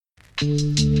Hello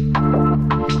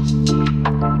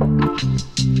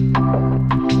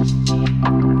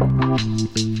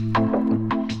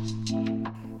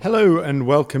and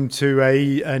welcome to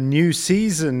a new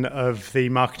season of the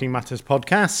Marketing Matters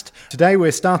podcast. Today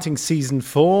we're starting season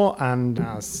 4, and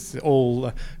as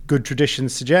all good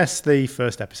traditions suggest, the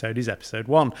first episode is episode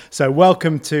 1. So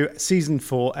welcome to season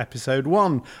 4, episode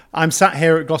 1. I'm sat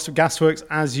here at Gloucester Gasworks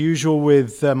as usual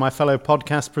with my fellow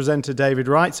podcast presenter David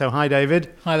Wright. So hi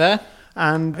David. Hi there.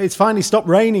 And it's finally stopped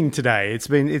raining today. It's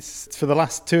for the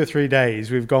last 2 or 3 days,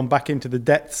 we've gone back into the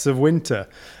depths of winter.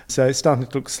 So it's starting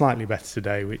to look slightly better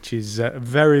today, which is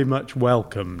very much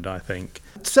welcomed, I think.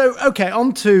 So, okay,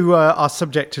 on to our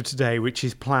subject of today, which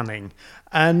is planning.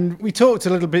 And we talked a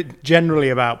little bit generally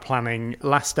about planning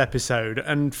last episode,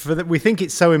 and we think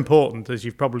it's so important, as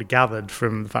you've probably gathered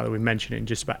from the fact that we mention it in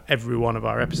just about every one of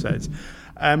our episodes.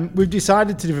 We've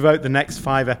decided to devote the next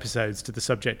 5 episodes to the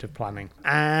subject of planning,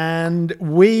 and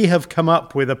we have come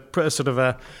up with a pro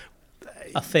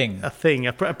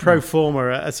forma,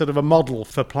 a sort of a model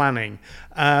for planning,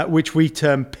 which we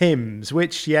term PIMMS,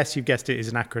 which, yes, you've guessed it, is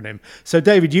an acronym. So,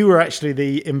 David, you were actually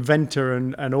the inventor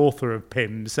and author of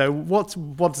PIMMS. So what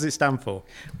does it stand for?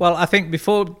 Well, I think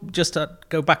before, just to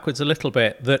go backwards a little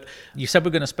bit, that you said we're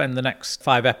going to spend the next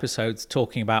 5 episodes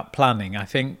talking about planning. I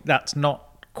think that's not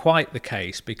quite the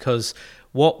case, because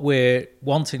what we're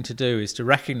wanting to do is to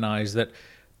recognise that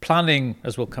planning,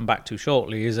 as we'll come back to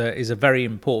shortly, is a very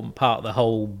important part of the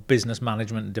whole business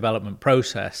management and development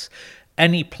process.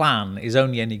 Any plan is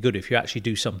only any good if you actually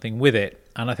do something with it.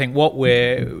 And I think what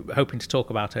we're hoping to talk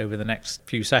about over the next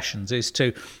few sessions is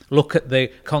to look at the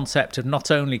concept of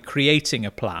not only creating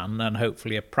a plan, and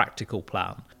hopefully a practical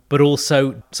plan, but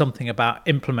also something about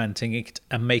implementing it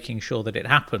and making sure that it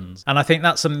happens. And I think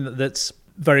that's something that's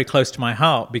very close to my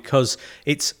heart, because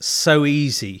it's so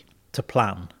easy to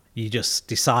plan. You just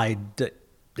decide that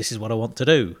this is what I want to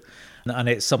do. And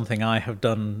it's something I have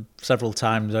done several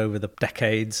times over the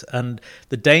decades. And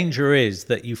the danger is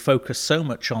that you focus so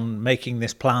much on making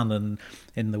this plan, and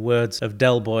in the words of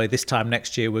Del Boy, this time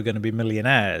next year we're going to be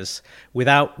millionaires,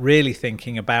 without really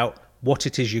thinking about what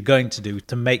it is you're going to do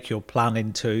to make your plan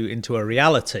into a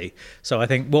reality. So I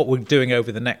think what we're doing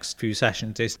over the next few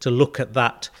sessions is to look at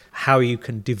that, how you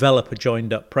can develop a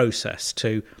joined up process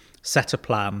to set a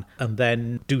plan and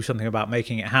then do something about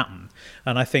making it happen.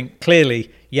 And I think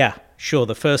clearly,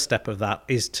 the first step of that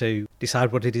is to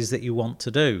decide what it is that you want to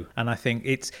do. And I think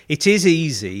it is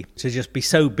easy to just be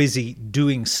so busy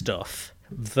doing stuff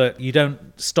that you don't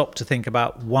stop to think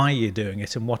about why you're doing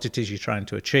it and what it is you're trying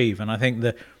to achieve. And I think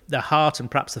the heart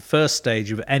and perhaps the first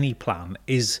stage of any plan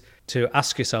is to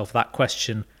ask yourself that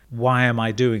question: why am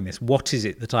I doing this? What is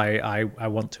it that I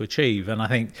want to achieve? And I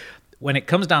think when it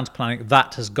comes down to planning,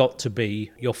 that has got to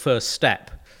be your first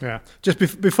step. Yeah. Just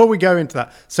before we go into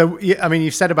that, so, I mean,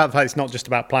 you've said about the fact it's not just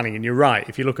about planning, and you're right.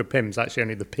 If you look at PIMMS, actually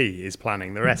only the P is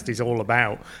planning. The rest is all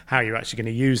about how you're actually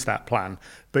going to use that plan.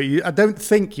 But I don't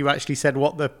think you actually said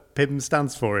what the PIMMS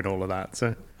stands for in all of that.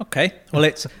 So okay. Well,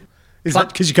 is that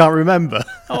because you can't remember?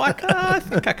 I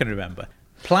think I can remember.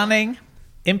 Planning,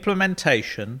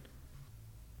 implementation,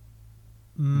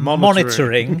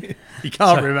 monitoring. You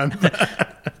can't remember.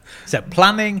 So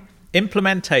planning,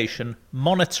 implementation,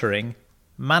 monitoring,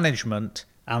 management,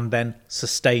 and then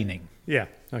sustaining. Yeah,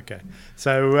 okay.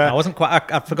 So I wasn't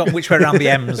quite, I've forgotten which way around the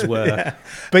M's were. Yeah.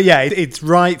 But yeah, it's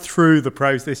right through the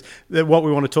process. What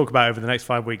we want to talk about over the next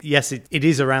 5 weeks, yes, it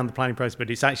is around the planning process, but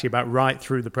it's actually about right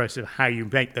through the process of how you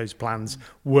make those plans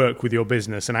work with your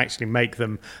business and actually make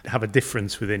them have a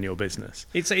difference within your business.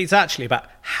 It's actually about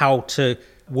how to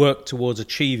work towards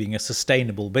achieving a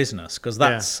sustainable business, because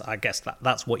that's, I guess,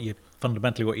 that's what you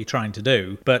fundamentally what you're trying to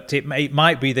do. But it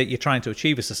might be that you're trying to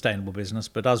achieve a sustainable business,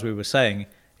 but as we were saying,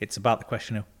 it's about the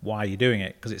question of why you're doing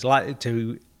it, because it's likely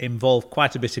to involve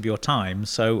quite a bit of your time.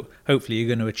 So hopefully you're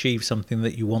going to achieve something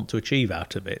that you want to achieve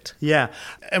out of it. Yeah.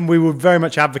 And we would very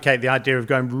much advocate the idea of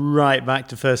going right back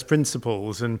to first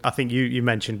principles. And I think you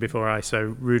mentioned before I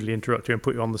so rudely interrupted you and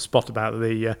put you on the spot about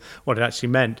what it actually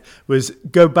meant, was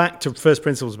go back to first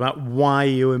principles about why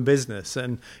you're in business.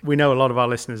 And we know a lot of our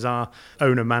listeners are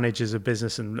owner-managers of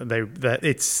business, and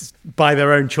it's by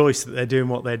their own choice that they're doing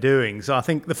what they're doing. So I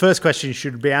think the first question you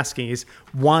should be asking is,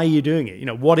 why are you doing it? You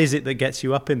know, what is it that gets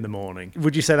you up in the morning?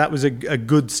 Would you say that was a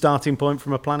good starting point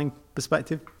from a planning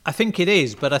perspective? I think it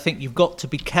is, but I think you've got to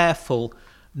be careful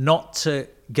not to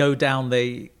go down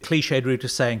the cliched route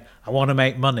of saying, I want to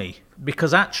make money,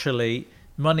 because actually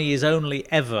money is only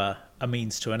ever a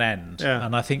means to an end. Yeah.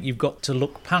 And I think you've got to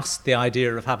look past the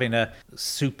idea of having a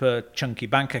super chunky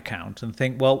bank account and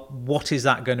think, well, what is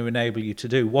that going to enable you to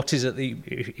do? What is it that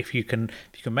if you can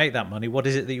make that money, what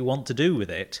is it that you want to do with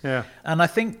it? Yeah. And I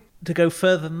think to go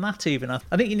further than that even, I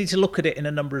think you need to look at it in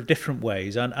a number of different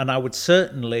ways. And I would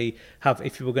certainly have,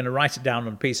 if you were going to write it down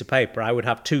on a piece of paper, I would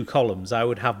have 2 columns. I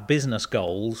would have business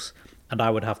goals and I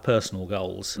would have personal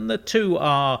goals. And the two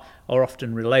are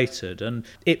often related. And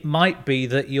it might be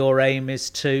that your aim is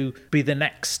to be the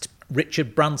next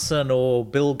Richard Branson or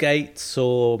Bill Gates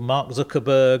or Mark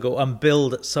Zuckerberg and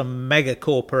build some mega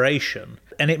corporation.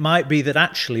 And it might be that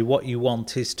actually what you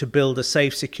want is to build a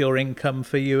safe, secure income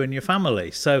for you and your family.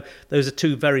 So those are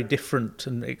 2 very different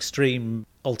and extreme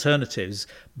alternatives,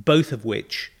 both of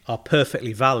which are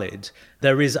perfectly valid.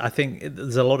 I think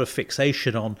there's a lot of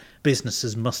fixation on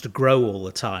businesses must grow all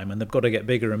the time and they've got to get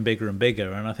bigger and bigger and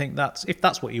bigger. And I think if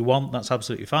that's what you want, that's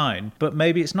absolutely fine. But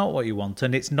maybe it's not what you want,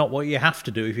 and it's not what you have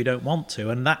to do if you don't want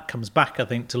to. And that comes back, I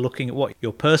think, to looking at what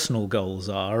your personal goals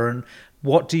are and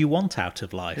what do you want out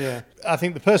of life? Yeah, I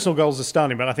think the personal goals are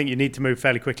starting, but I think you need to move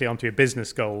fairly quickly onto your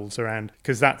business goals around,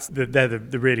 because they're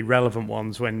the really relevant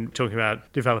ones when talking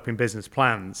about developing business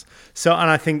plans. So,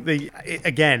 and I think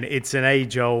again, it's an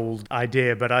age-old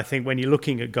idea, but I think when you're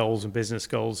looking at goals and business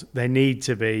goals, they need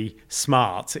to be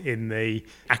smart in the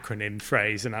acronym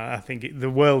phrase. And I think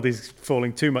the world is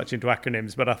falling too much into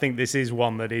acronyms, but I think this is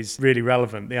one that is really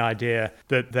relevant. The idea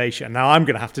that they should. Now, I'm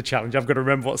going to have to challenge. I've got to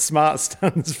remember what SMART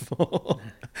stands for.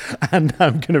 And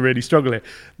I'm going to really struggle here.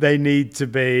 They need to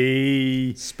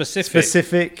be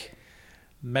specific,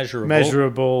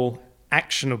 measurable,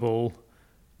 actionable,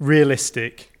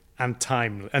 realistic, and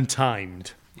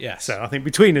timed. Yes. So I think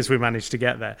between us we managed to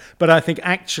get there. But I think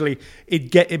actually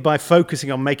by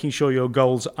focusing on making sure your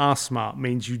goals are smart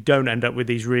means you don't end up with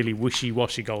these really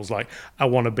wishy-washy goals like I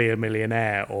want to be a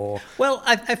millionaire or. Well,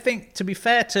 I think to be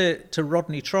fair to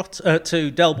Rodney Trotter,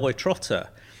 to Del Boy Trotter,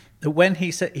 when he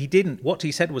said what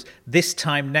he said was, this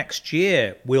time next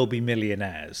year we'll be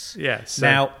millionaires. Yes.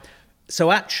 Now,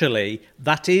 so actually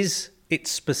it's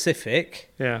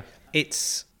specific. Yeah.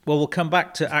 We'll come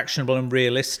back to actionable and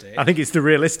realistic. I think it's the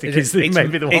realistic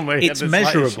maybe the one where it's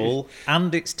measurable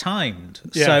and it's timed.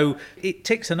 Yeah. So it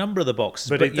ticks a number of the boxes.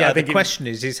 But the question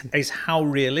is how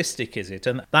realistic is it?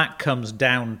 And that comes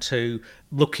down to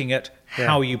looking at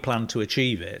how you plan to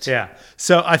achieve it. Yeah.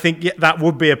 So I think that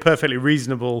would be a perfectly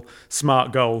reasonable,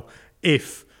 smart goal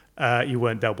if you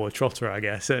weren't Del Boy Trotter, I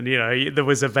guess. And, there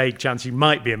was a vague chance you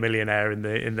might be a millionaire in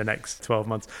the next 12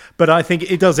 months. But I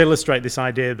think it does illustrate this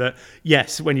idea that,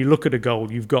 yes, when you look at a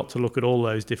goal, you've got to look at all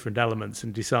those different elements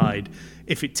and decide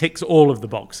if it ticks all of the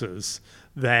boxes,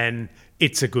 then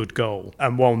it's a good goal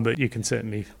and one that you can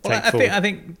certainly take forward. I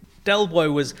think Del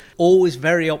Boy was always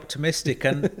very optimistic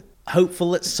and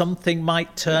hopeful that something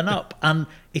might turn up. And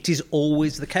it is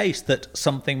always the case that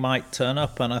something might turn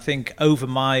up. And I think over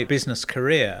my business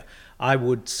career, I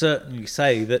would certainly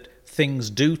say that things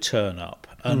do turn up.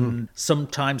 And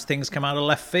sometimes things come out of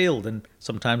left field, and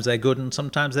sometimes they're good and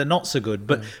sometimes they're not so good.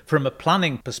 But from a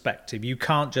planning perspective, you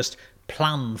can't just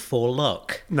plan for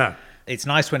luck. No. It's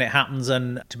nice when it happens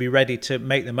and to be ready to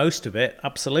make the most of it,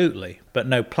 absolutely. But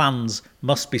no, plans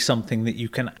must be something that you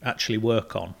can actually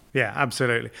work on. Yeah,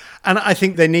 absolutely. And I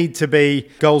think goals need to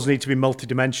be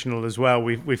multidimensional as well.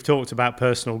 We've talked about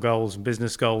personal goals and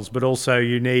business goals, but also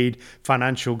you need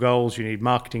financial goals, you need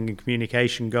marketing and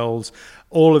communication goals,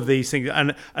 all of these things.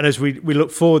 And as we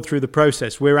look forward through the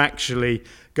process, we're actually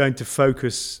going to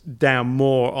focus down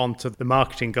more onto the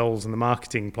marketing goals and the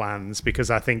marketing plans, because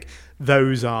I think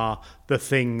those are the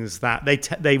things that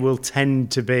they will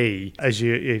tend to be, as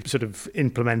you're sort of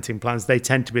implementing plans, they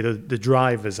tend to be the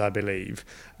drivers, I believe.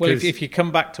 Well, if you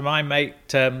come back to my mate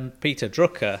Peter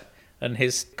Drucker and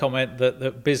his comment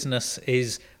that business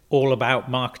is all about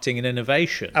marketing and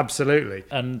innovation. Absolutely.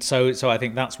 And so I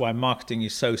think that's why marketing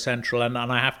is so central. And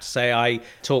I have to say, I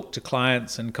talk to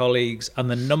clients and colleagues, and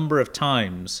the number of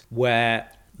times where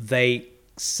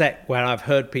I've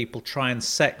heard people try and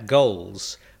set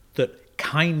goals that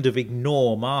kind of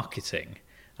ignore marketing.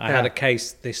 I had a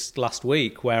case this last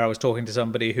week where I was talking to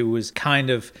somebody who was kind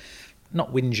of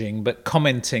not whinging, but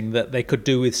commenting that they could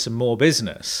do with some more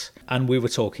business. And we were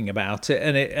talking about it,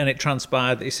 and it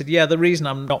transpired that he said, the reason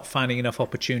I'm not finding enough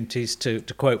opportunities to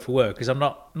quote for work is I'm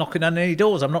not knocking on any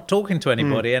doors, I'm not talking to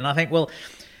anybody. And I think, well,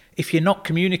 if you're not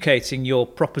communicating your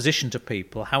proposition to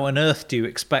people, how on earth do you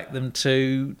expect them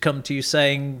to come to you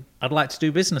saying, I'd like to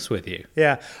do business with you?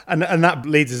 Yeah, and that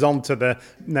leads us on to the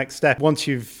next step. Once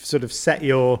you've sort of set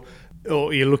your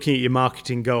or you're looking at your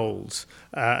marketing goals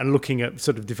and looking at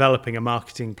sort of developing a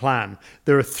marketing plan,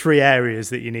 there are 3 areas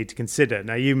that you need to consider.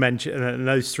 Now, you mentioned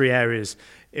those 3 areas,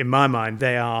 in my mind,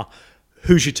 they are: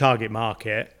 who's your target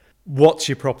market, what's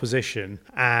your proposition,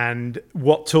 and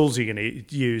what tools are you going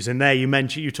to use. And there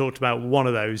you talked about one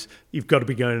of those. You've got to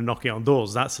be going and knocking on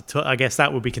doors. I guess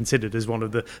that would be considered as one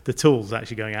of the tools,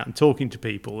 actually going out and talking to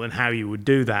people and how you would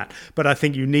do that. But I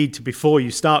think you need to, before you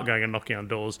start going and knocking on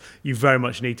doors, you very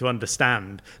much need to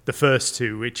understand the first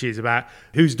 2, which is about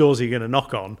whose doors are you going to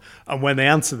knock on, and when they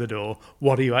answer the door,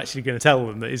 what are you actually going to tell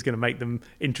them that is going to make them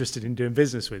interested in doing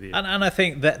business with you. And I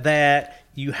think that there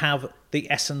you have the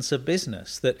essence of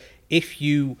business, that if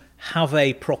you have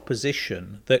a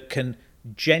proposition that can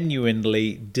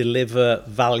genuinely deliver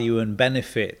value and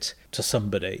benefit to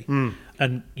somebody,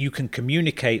 and you can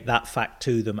communicate that fact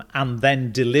to them and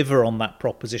then deliver on that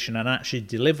proposition and actually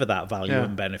deliver that value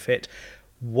and benefit,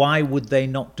 why would they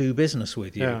not do business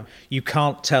with you? Yeah. You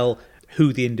can't tell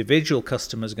who the individual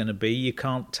customer is going to be. You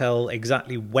can't tell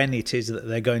exactly when it is that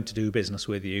they're going to do business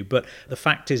with you. But the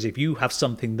fact is, if you have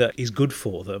something that is good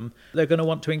for them, they're going to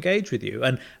want to engage with you.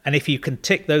 And if you can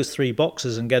tick those 3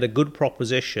 boxes and get a good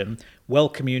proposition, well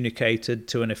communicated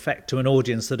to an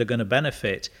audience that are going to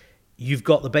benefit, you've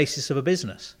got the basis of a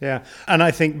business. Yeah. And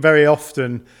I think very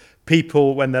often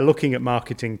people, when they're looking at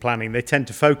marketing planning, they tend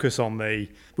to focus on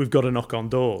we've got to knock on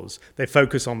doors. They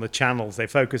focus on the channels. They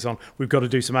focus on, we've got to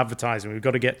do some advertising. We've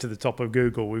got to get to the top of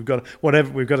Google. We've got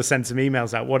to send some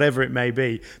emails out, whatever it may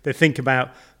be. They think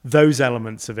about those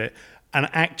elements of it. And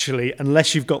actually,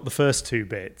 unless you've got the first 2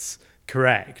 bits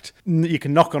correct, you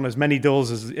can knock on as many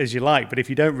doors as you like, but if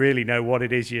you don't really know what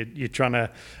it is you're trying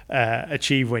to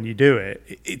achieve when you do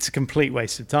it, it's a complete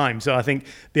waste of time. So I think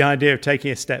the idea of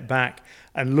taking a step back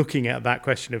and looking at that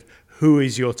question of who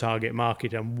is your target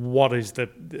market and what is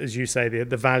as you say,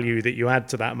 the value that you add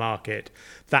to that market,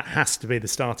 that has to be the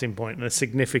starting point and a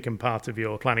significant part of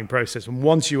your planning process. And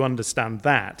once you understand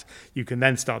that, you can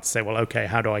then start to say, well, okay,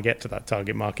 how do I get to that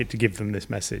target market to give them this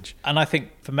message? And I think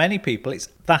for many people,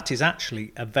 that is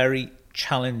actually a very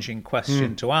challenging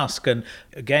question to ask. And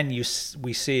again,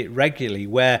 we see it regularly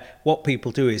where what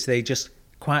people do is they just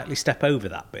quietly step over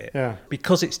that bit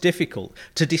because it's difficult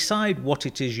to decide what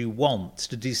it is you want,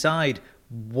 to decide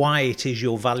why it is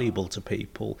you're valuable to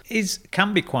people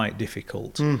can be quite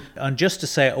difficult. And just to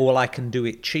say, oh, well, I can do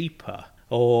it cheaper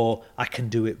or I can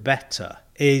do it better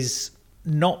is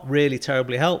not really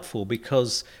terribly helpful,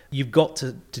 because you've got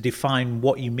to define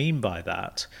what you mean by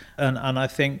that. And I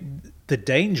think the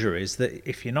danger is that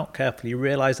if you're not careful, you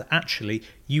realise that actually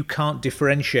you can't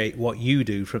differentiate what you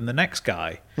do from the next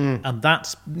guy. And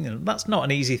that's not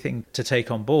an easy thing to take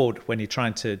on board when you're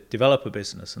trying to develop a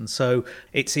business. And so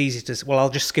it's easy to say, well, I'll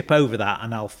just skip over that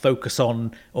and I'll focus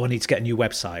on, I need to get a new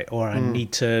website, or I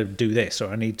need to do this,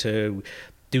 or I need to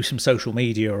do some social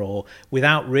media, or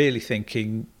without really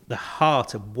thinking the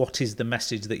heart of what is the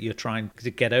message that you're trying to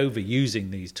get over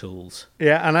using these tools.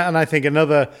 Yeah, and I think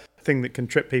another thing that can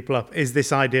trip people up is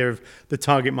this idea of the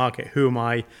target market. Who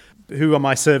are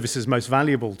my services most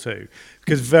valuable to?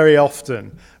 Because very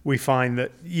often we find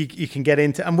that you can get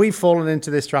into, and we've fallen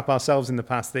into this trap ourselves in the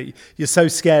past, that you're so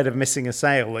scared of missing a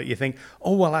sale that you think,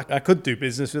 oh, well, I could do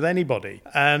business with anybody.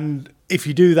 And if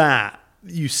you do that,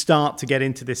 you start to get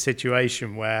into this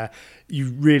situation where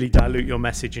you really dilute your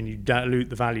message and you dilute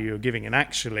the value you're giving. And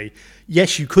actually,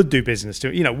 yes, you could do business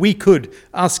to,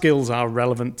 our skills are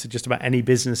relevant to just about any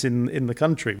business in the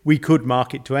country. We could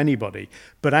market to anybody,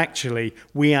 but actually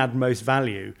we add most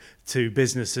value to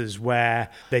businesses where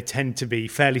they tend to be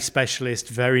fairly specialist,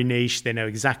 very niche. They know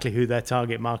exactly who their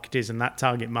target market is, and that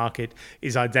target market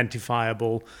is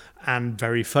identifiable and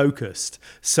very focused.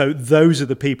 So those are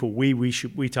the people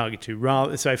we target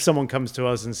to. So if someone comes to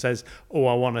us and says, oh,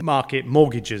 I want to market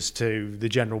mortgages to the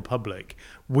general public,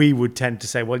 we would tend to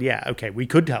say, well, yeah, okay, we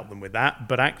could help them with that,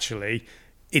 but actually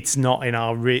it's not in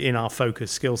our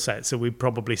focus skill set. So we'd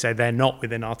probably say they're not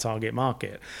within our target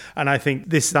market. And I think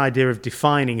this idea of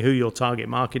defining who your target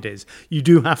market is, you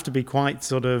do have to be quite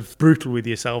sort of brutal with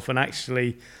yourself and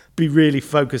actually be really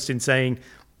focused in saying,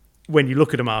 when you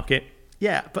look at a market,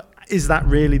 yeah, but is that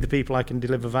really the people I can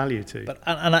deliver value to?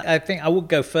 And I think I would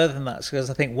go further than that, because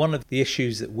I think one of the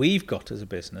issues that we've got as a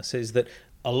business is that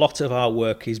a lot of our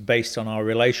work is based on our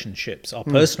relationships, our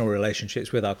personal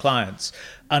relationships with our clients.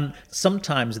 And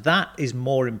sometimes that is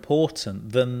more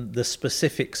important than the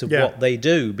specifics of what they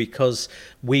do, because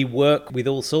we work with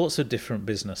all sorts of different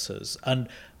businesses. And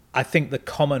I think the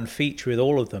common feature with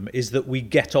all of them is that we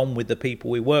get on with the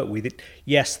people we work with.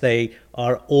 Yes, they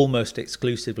are almost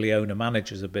exclusively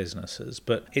owner-managers of businesses,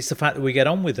 but it's the fact that we get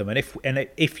on with them. And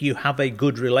if you have a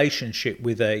good relationship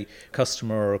with a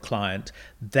customer or a client,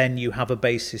 then you have a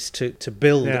basis to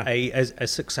build a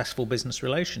successful business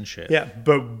relationship. Yeah,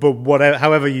 but whatever,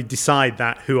 however you decide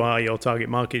that, who are your target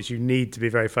markets, you need to be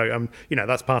very focused.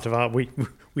 That's part of our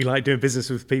we like doing business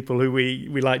with people who we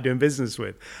like doing business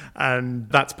with, and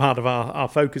that's part of our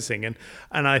focusing. And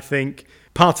I think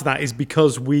part of that is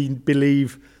because we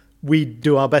believe we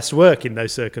do our best work in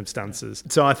those circumstances.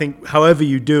 So I think however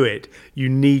you do it, you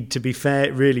need to be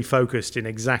really focused in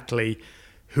exactly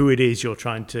who it is you're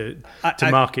trying to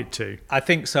market to. I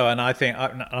think so, and I think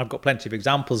I've got plenty of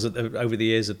examples over the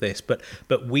years of this, but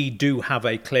we do have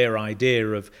a clear idea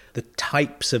of the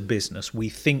types of business we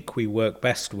think we work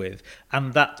best with,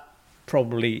 and that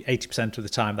probably 80% of the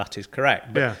time that is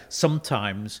correct. But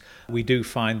sometimes we do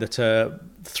find that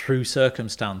through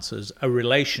circumstances, a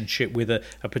relationship with a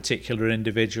particular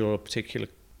individual or a particular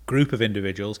group of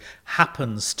individuals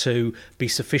happens to be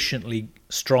sufficiently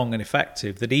strong and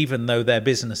effective that even though their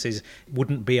businesses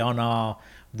wouldn't be on our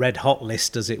red hot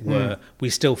list, as it were, we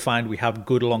still find we have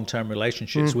good long-term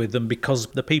relationships with them because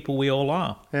the people we all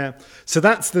are. Yeah. So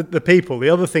that's the people. The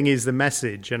other thing is the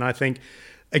message. And I think,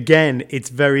 again, it's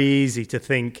very easy to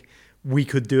think we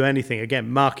could do anything. Again,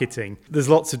 marketing. There's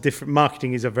lots of different...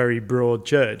 Marketing is a very broad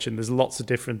church, and there's lots of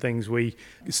different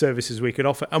services we could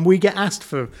offer. And we get asked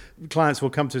for... Clients will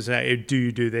come to us and say, do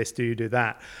you do this? Do you do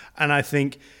that? And I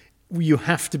think you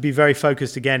have to be very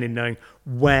focused, again, in knowing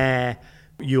where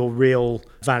your real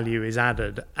value is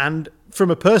added. And from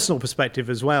a personal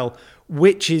perspective as well,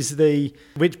 which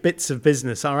bits of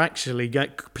business are actually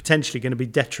potentially going to be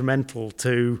detrimental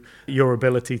to your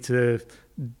ability to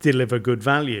deliver good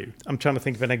value. I'm trying to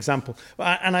think of an example.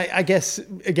 And I guess,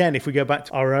 again, if we go back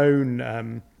to our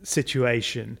own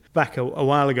situation, back a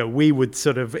while ago, we would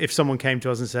sort of, if someone came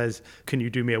to us and says, can you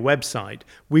do me a website?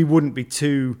 We wouldn't be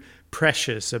too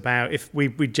precious about if we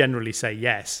generally say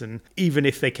yes. And even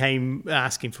if they came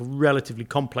asking for relatively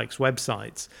complex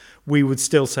websites, we would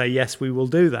still say, yes, we will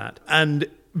do that. And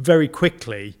very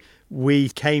quickly, we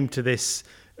came to this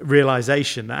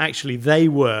realization that actually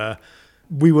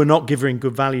we were not giving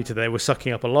good value to them. They were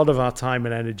sucking up a lot of our time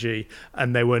and energy,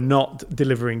 and they were not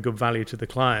delivering good value to the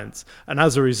clients. And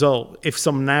as a result, if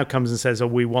someone now comes and says,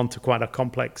 we want quite a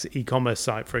complex e-commerce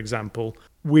site, for example,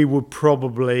 we would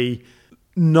probably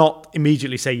not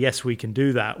immediately say, yes, we can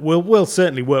do that. We'll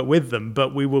certainly work with them,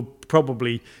 but we will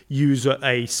probably use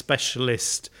a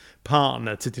specialist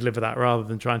partner to deliver that rather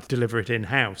than trying to deliver it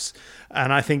in-house.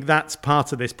 And I think that's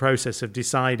part of this process of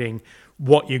deciding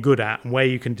what you're good at and where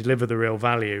you can deliver the real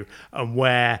value, and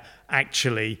where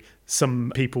actually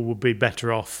some people would be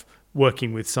better off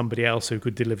working with somebody else who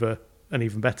could deliver an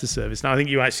even better service. Now, I think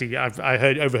you actually, I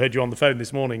overheard you on the phone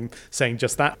this morning saying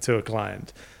just that to a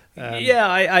client.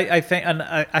 I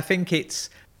think it's,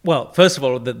 well, first of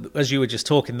all, as you were just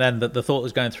talking then, that the thought that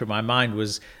was going through my mind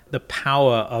was the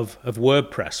power of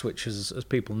WordPress, which, as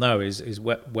people know, is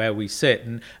where we sit,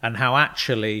 and how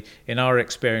actually, in our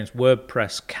experience,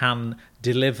 WordPress can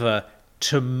deliver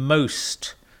to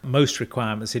most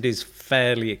requirements. It is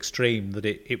fairly extreme that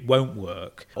it won't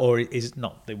work, or it is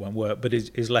not that it won't work, but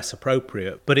is less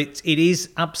appropriate. But it is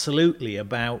absolutely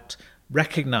about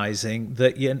recognizing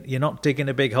that you're not digging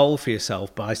a big hole for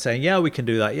yourself by saying, we can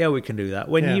do that,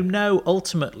 when you know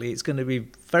ultimately it's going to be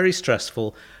very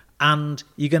stressful and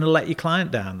you're going to let your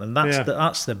client down. And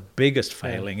that's the biggest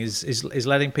failing, is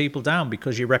letting people down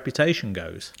because your reputation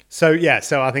goes. So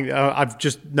I think I've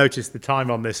just noticed the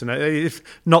time on this, and if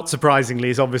not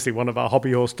surprisingly, it's obviously one of our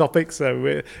hobby horse topics,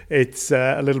 so it's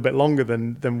a little bit longer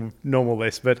than normal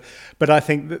this. But I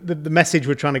think the message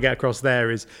we're trying to get across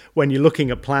there is, when you're looking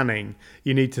at planning,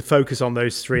 you need to focus on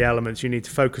those three elements. You need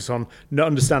to focus on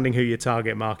understanding who your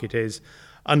target market is,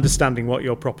 understanding what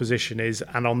your proposition is,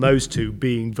 and on those two,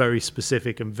 being very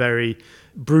specific and very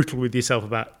brutal with yourself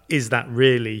about, is that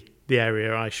really the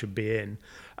area I should be in?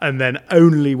 And then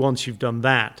only once you've done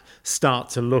that,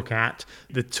 start to look at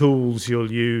the tools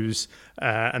you'll use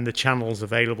and the channels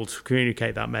available to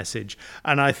communicate that message.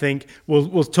 And I think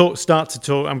we'll start to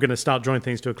talk. I'm going to start drawing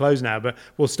things to a close now, but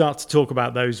we'll start to talk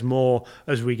about those more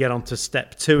as we get on to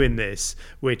step 2 in this,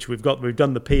 which we've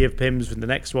done the P of PIMMS, and the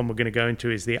next one we're going to go into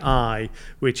is the I,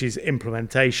 which is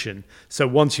implementation. So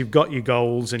once you've got your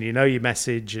goals and you know your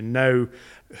message and know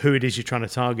who it is you're trying to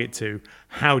target to,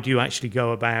 how do you actually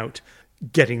go about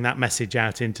getting that message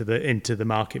out into the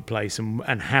marketplace,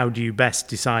 and how do you best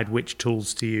decide which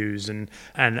tools to use and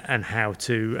how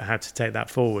to take that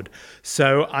forward?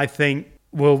 So I think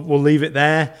we'll leave it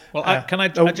there. Well, can I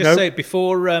just say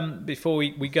before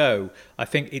we go, I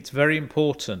think it's very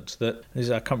important that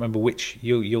I can't remember which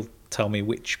you'll tell me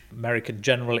which American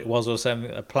general it was or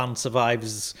something. A plan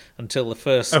survives until the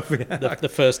first the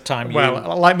first time.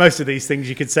 Well, like most of these things,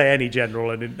 you could say any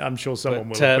general, and I'm sure someone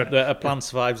will. A plan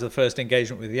survives the first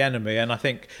engagement with the enemy, and I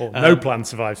think no plan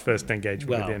survives first engagement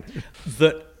with the enemy.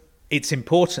 That it's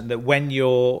important that when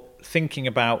you're thinking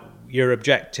about your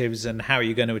objectives and how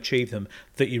you're going to achieve them,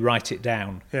 that you write it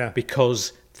down. Yeah.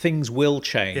 Because things will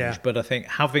change, but I think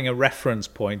having a reference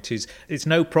point it's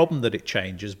no problem that it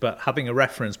changes, but having a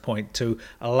reference point to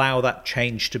allow that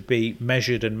change to be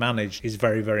measured and managed is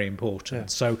very, very important. Yeah.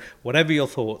 So whatever your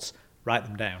thoughts, write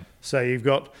them down. So you've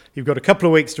got a couple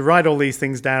of weeks to write all these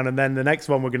things down, and then the next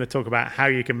one we're going to talk about how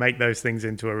you can make those things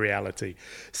into a reality.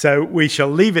 So we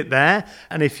shall leave it there.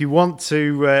 And if you want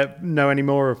to know any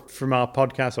more from our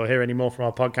podcast or hear any more from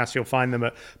our podcast, you'll find them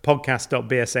at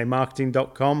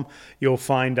podcast.bsamarketing.com. You'll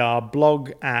find our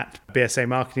blog at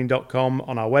bsamarketing.com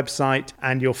on our website,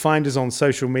 and you'll find us on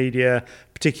social media,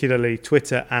 particularly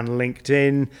Twitter and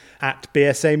LinkedIn, at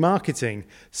BSA Marketing.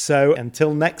 So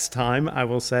until next time, I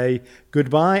will say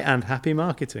goodbye and happy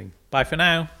marketing. Bye for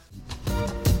now.